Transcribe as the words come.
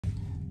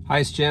Hi,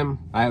 it's Jim,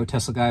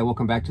 Tesla Guy.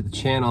 Welcome back to the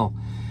channel.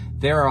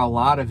 There are a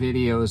lot of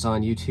videos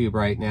on YouTube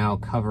right now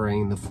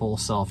covering the full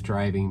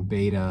self-driving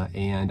beta,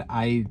 and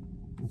I'm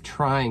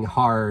trying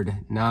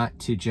hard not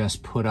to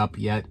just put up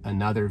yet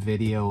another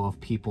video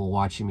of people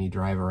watching me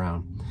drive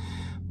around.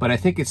 But I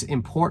think it's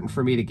important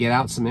for me to get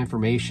out some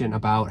information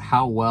about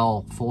how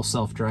well full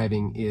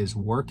self-driving is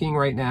working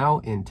right now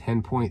in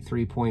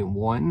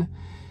 10.3.1.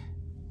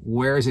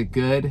 Where is it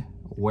good?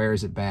 Where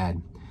is it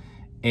bad?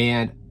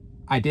 And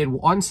I did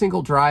one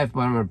single drive,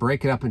 but I'm going to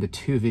break it up into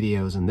two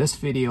videos. In this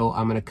video,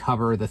 I'm going to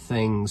cover the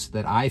things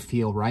that I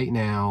feel right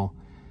now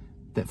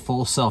that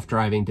full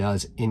self-driving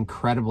does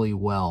incredibly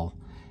well.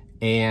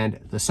 And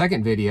the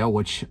second video,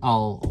 which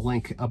I'll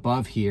link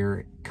above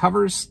here,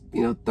 covers,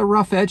 the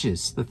rough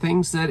edges, the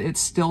things that it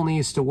still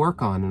needs to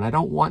work on. And I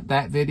don't want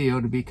that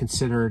video to be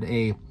considered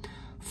a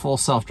full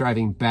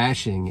self-driving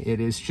bashing. It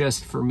is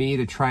just for me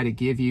to try to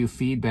give you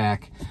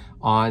feedback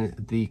on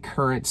the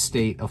current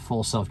state of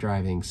full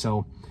self-driving.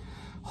 So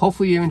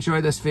hopefully you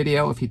enjoyed this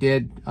video. If you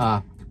did,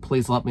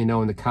 please let me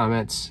know in the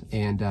comments,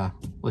 and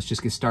let's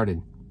just get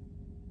started.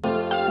 All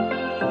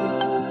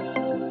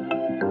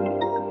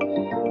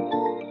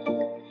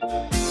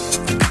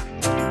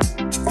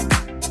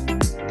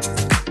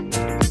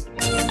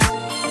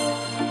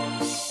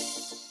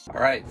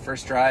right,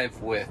 first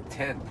drive with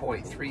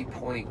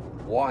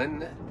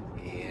 10.3.1,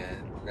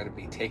 and we're going to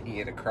be taking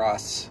it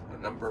across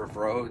a number of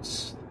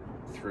roads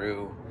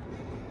through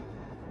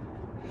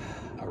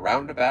a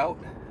roundabout.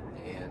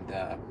 And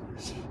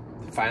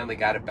finally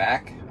got it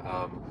back.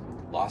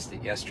 Lost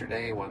it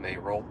yesterday when they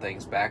rolled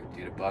things back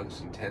due to bugs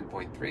in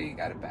 10.3.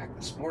 Got it back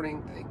this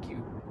morning. Thank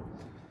you.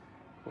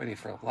 Waiting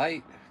for a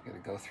light. I'm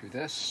going to go through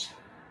this.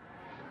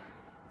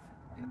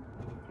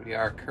 We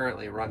are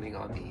currently running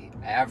on the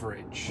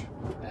average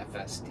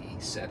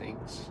FSD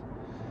settings.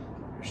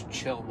 There's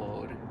chill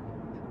mode.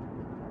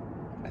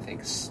 I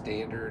think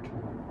standard,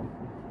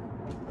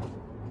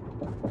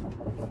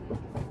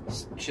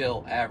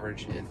 chill,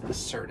 average, and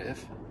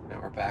assertive. Now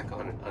we're back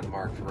on an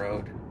unmarked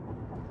road.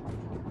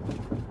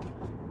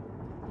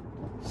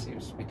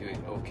 Seems to be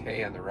doing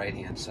okay on the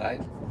right-hand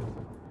side.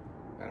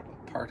 Got a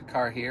parked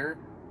car here.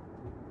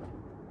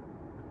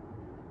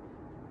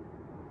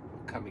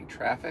 Coming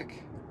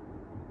traffic.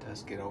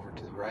 Does get over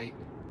to the right.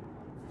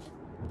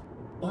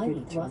 More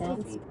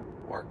traffic.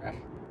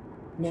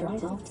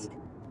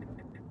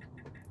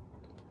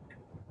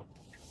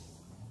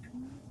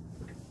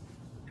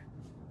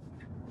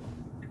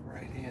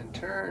 Right-hand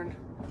turn.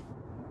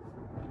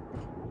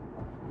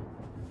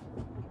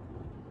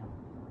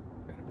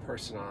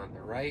 Person on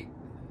the right.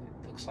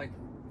 It looks like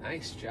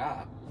nice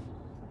job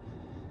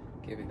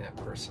giving that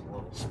person a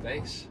little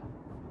space.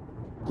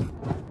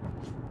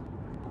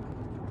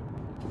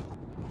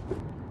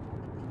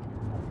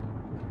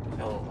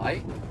 Yellow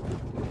light.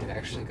 It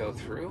actually go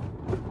through.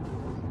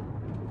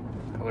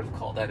 I would have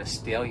called that a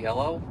stale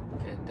yellow.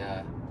 And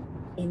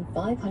in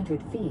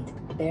 500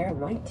 feet, bear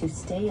right to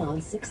stay on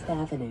 6th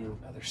Avenue.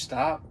 Another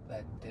stop.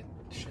 That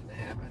shouldn't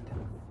have happened.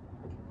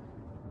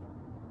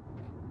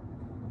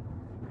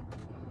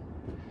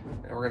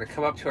 And we're going to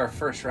come up to our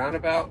first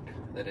roundabout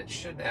that it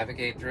should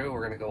navigate through.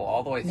 We're going to go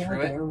all the way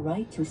through it. Now bear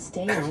right to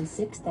stay on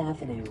 6th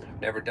Avenue. I've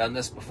never done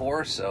this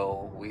before,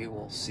 so we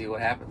will see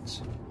what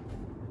happens.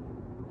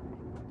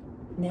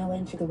 Now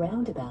enter the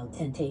roundabout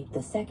and take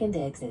the second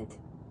exit.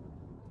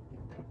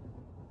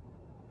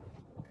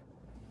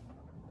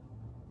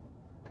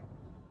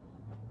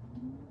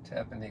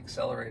 Tapping the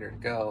accelerator to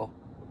go.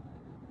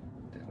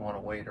 Didn't want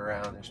to wait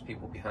around. There's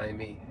people behind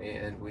me,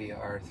 and we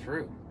are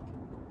through.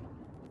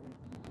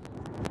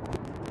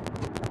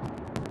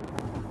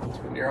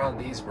 When you're on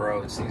these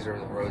roads, these are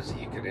the roads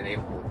that you could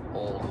enable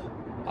old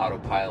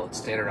autopilot,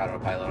 standard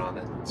autopilot on.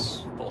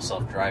 That's full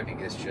self-driving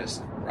is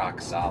just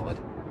rock solid.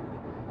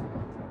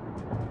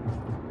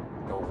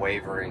 No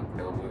wavering,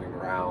 no moving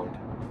around.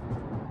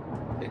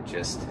 It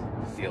just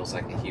feels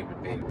like a human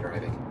being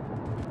driving.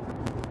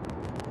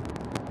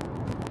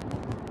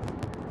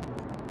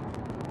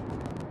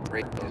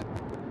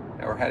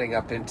 Now we're heading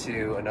up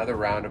into another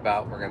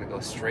roundabout. We're going to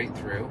go straight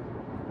through.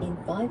 In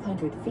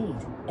 500 feet,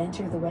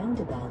 enter the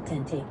roundabout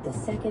and take the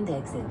second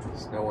exit.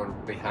 There's no one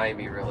behind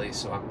me really,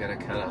 so I'm going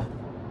to kind of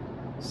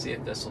see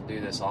if this will do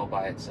this all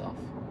by itself.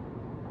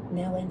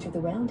 Now enter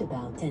the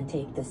roundabout and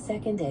take the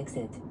second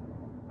exit.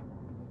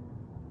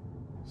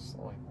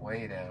 Slowing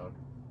way down.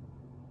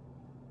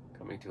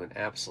 Coming to an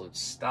absolute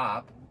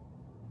stop.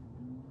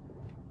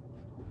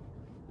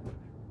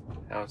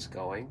 Now it's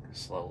going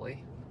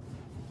slowly.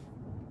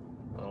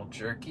 A little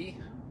jerky.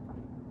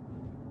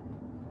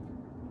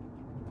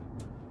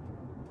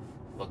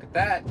 Look at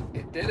that,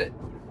 it did it.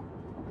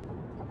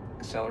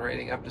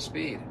 Accelerating up to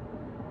speed.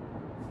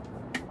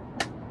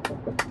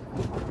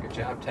 Good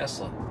job,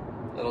 Tesla.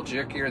 A little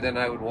jerkier than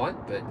I would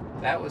want, but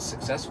that was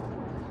successful.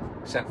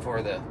 Except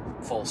for the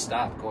full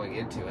stop going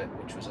into it,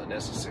 which was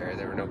unnecessary.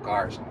 There were no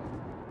cars,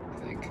 I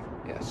think.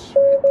 Yes,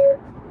 right there.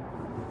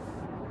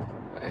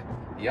 It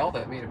yelled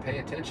at me to pay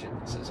attention.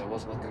 It says I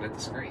wasn't looking at the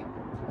screen.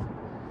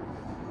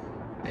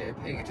 I am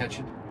paying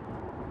attention.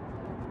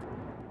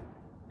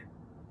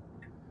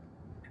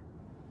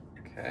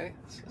 Okay,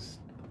 this is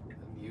an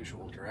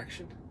unusual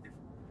direction.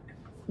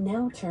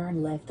 Now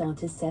turn left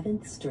onto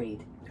 7th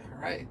Street.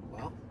 All right,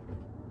 well,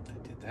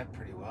 I did that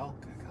pretty well.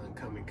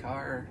 Oncoming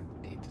car,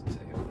 need to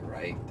stay on the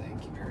right,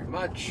 thank you very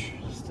much.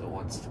 Still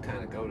wants to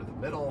kind of go to the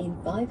middle. In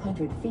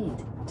 500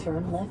 feet,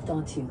 turn left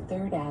onto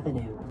 3rd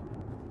Avenue.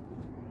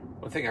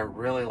 One thing I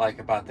really like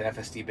about the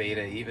FSD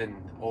Beta, even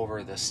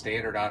over the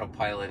standard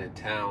autopilot in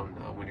town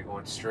when you're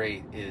going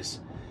straight, is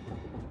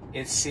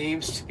it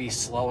seems to be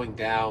slowing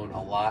down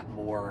a lot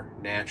more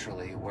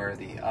naturally, where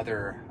the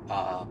other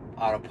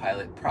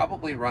autopilot,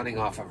 probably running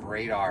off of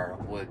radar,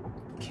 would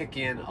kick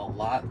in a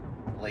lot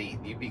late.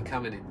 You'd be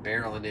coming and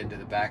barreling into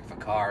the back of a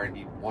car and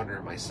you'd wonder,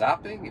 am I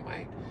stopping? Am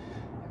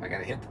I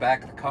going to hit the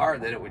back of the car?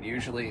 And then it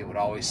would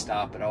always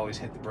stop. It always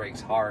hit the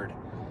brakes hard.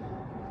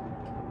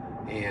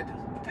 And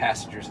the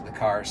passengers in the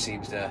car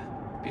seems to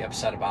be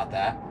upset about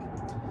that.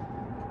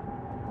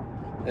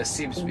 This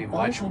seems to be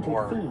much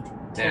more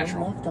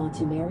natural. Turn left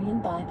onto Marion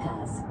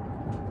Bypass.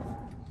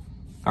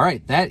 All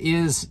right, that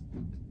is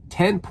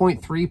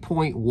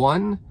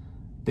 10.3.1,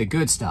 the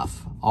good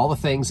stuff. All the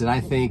things that I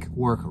think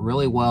work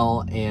really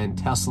well and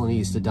Tesla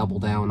needs to double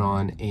down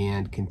on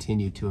and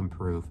continue to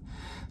improve.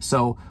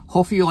 So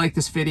hopefully you like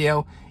this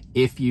video.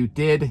 If you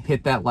did,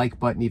 hit that like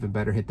button. Even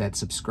better, hit that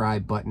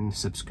subscribe button.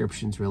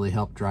 Subscriptions really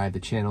help drive the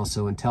channel.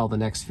 So until the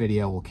next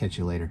video, we'll catch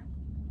you later.